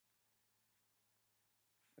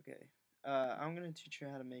Okay, I'm going to teach you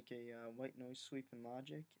how to make a white noise sweep in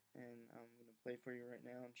Logic, and I'm going to play for you right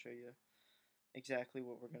now and show you exactly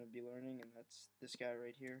what we're going to be learning, and that's this guy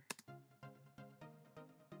right here.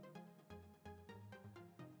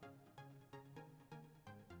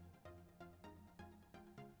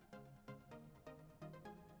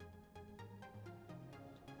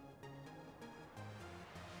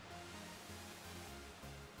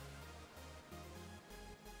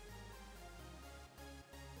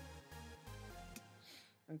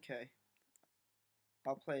 Okay,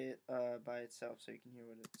 I'll play it by itself so you can hear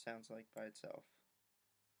what it sounds like by itself.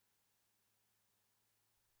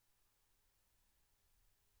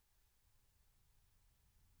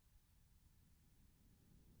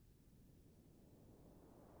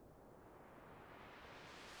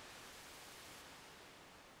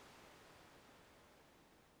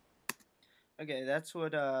 Okay, that's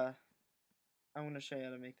what I'm going to show you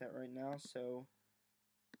how to make that right now, so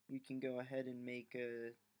you can go ahead and make a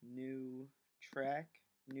new track,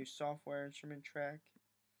 new software instrument track,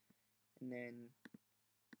 and then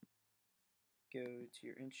go to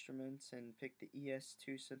your instruments and pick the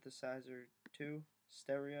ES2 synthesizer 2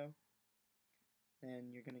 stereo. Then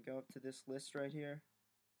you're going to go up to this list right here,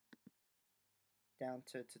 down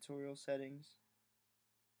to tutorial settings,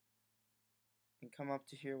 and come up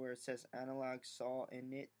to here where it says analog saw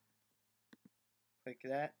init. Click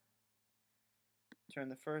that. Turn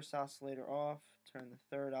the first oscillator off, turn the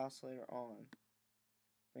third oscillator on.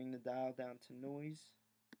 Bring the dial down to noise,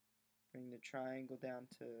 bring the triangle down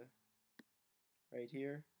to right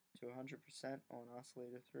here to 100% on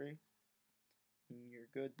oscillator 3, and you're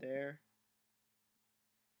good there.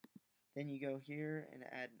 Then you go here and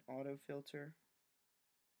add an auto filter.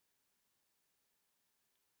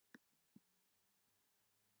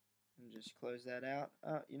 And just close that out.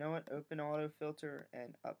 You know what? Open auto filter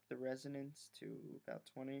and up the resonance to about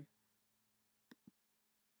 20.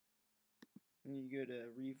 And you go to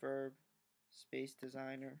Reverb, Space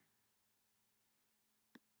Designer,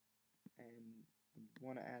 and you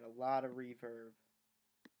want to add a lot of reverb.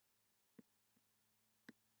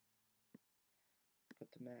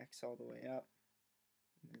 Put the max all the way up.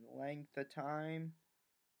 And then length of time.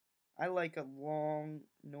 I like a long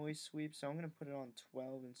noise sweep, so I'm going to put it on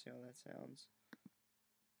 12 and see how that sounds.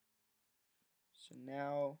 So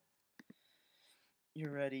now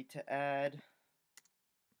you're ready to add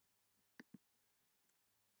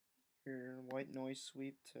your white noise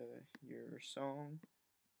sweep to your song.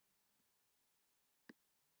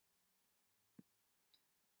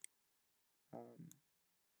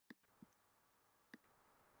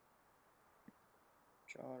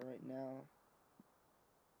 Draw it right now,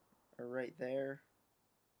 or right there.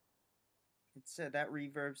 It's that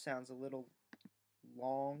reverb sounds a little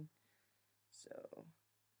long, so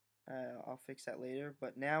I'll fix that later.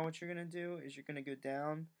 But now what you're gonna do is you're gonna go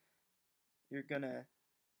down. You're gonna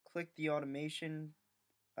click the automation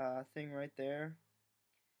thing right there,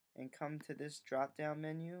 and come to this drop-down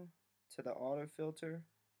menu to the auto filter,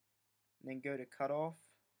 and then go to cutoff.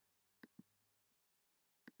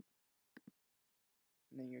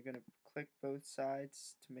 And then you're gonna click both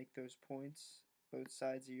sides to make those points, both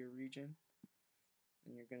sides of your region.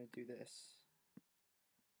 And you're gonna do this.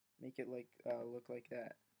 Make it like look like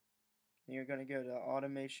that. And you're gonna go to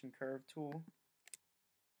automation curve tool.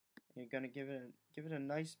 And you're gonna give it a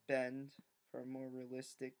nice bend for a more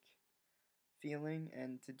realistic feeling.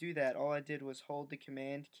 And to do that, all I did was hold the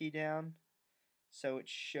command key down, so it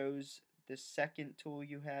shows the second tool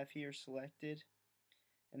you have here selected.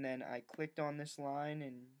 And then I clicked on this line,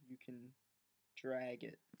 and you can drag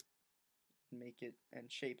it and make it and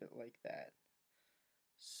shape it like that.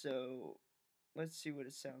 So let's see what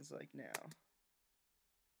it sounds like now.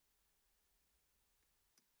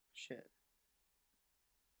 Shit.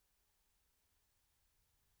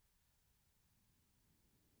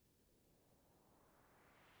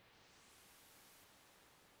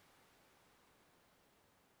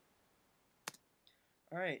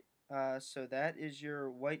 Alright, so that is your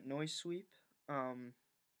white noise sweep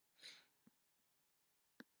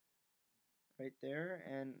right there,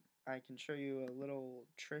 and I can show you a little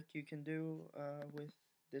trick you can do with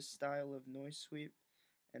this style of noise sweep.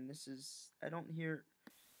 And this is, I don't hear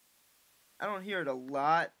it a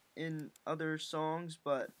lot in other songs,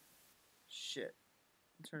 but shit,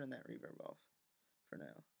 I'm turning that reverb off for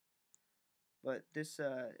now. But this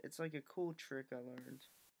it's like a cool trick I learned.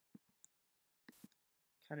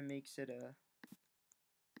 Kind of makes it a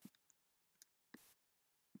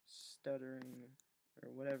stuttering, or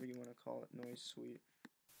whatever you want to call it, noise sweep.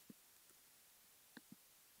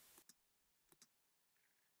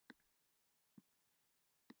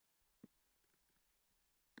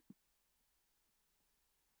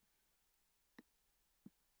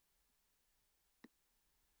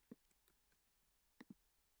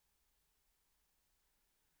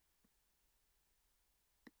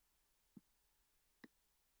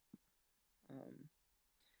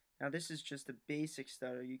 Now this is just a basic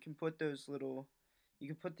stutter. You can put those little, you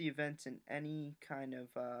can put the events in any kind of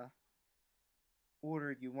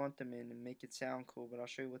order you want them in and make it sound cool, but I'll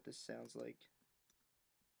show you what this sounds like.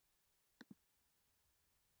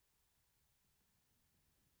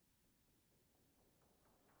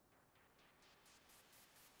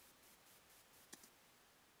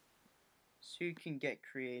 So you can get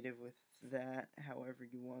creative with that however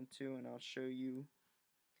you want to, and I'll show you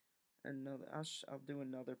another, I'll do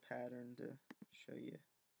another pattern to show you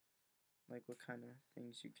like what kind of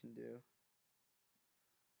things you can do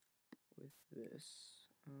with this.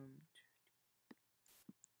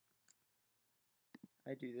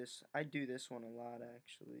 I do this one a lot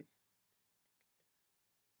actually.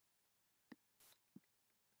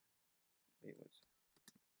 Wait, what's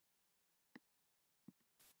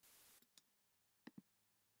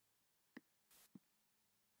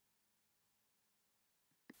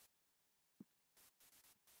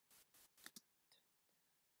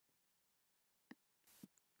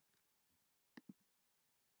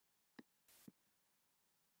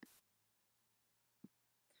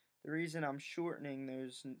the reason I'm shortening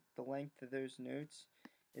the length of those notes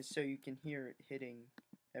is so you can hear it hitting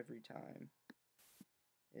every time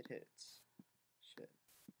it hits. Shit.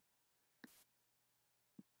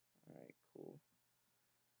 Alright, cool.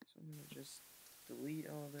 So I'm gonna just delete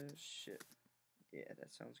all this shit. Yeah,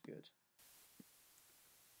 that sounds good.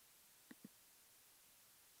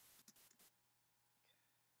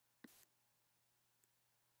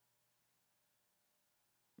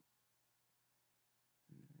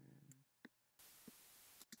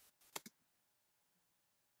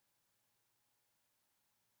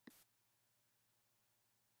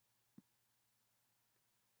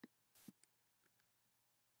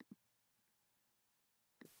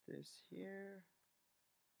 This here.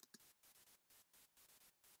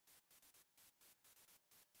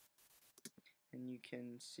 And you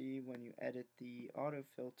can see when you edit the auto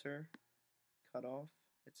filter cutoff,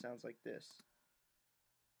 it sounds like this.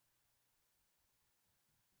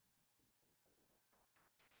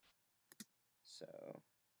 So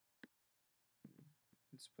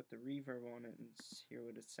let's put the reverb on it and hear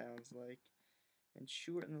what it sounds like, and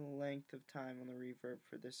shorten the length of time on the reverb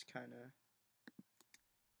for this kind of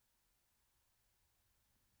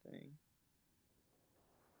thing.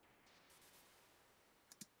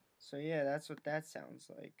 So yeah, that's what that sounds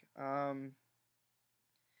like. And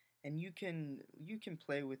you can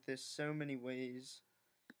play with this so many ways.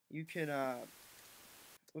 You could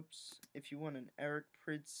whoops, if you want an Eric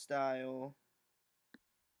Prydz style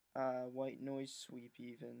white noise sweep,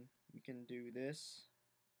 even you can do this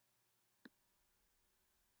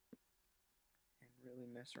and really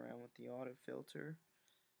mess around with the auto filter.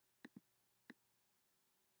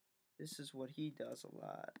 This is what he does a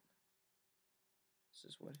lot. This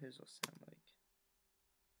is what his will sound like.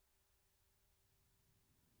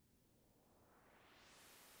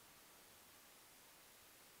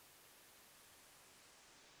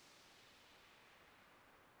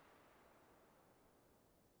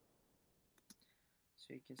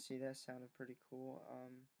 So you can see that sounded pretty cool.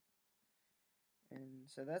 And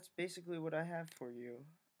so that's basically what I have for you.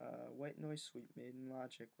 White noise sweep made in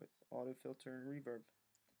Logic with auto filter and reverb.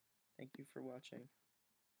 Thank you for watching.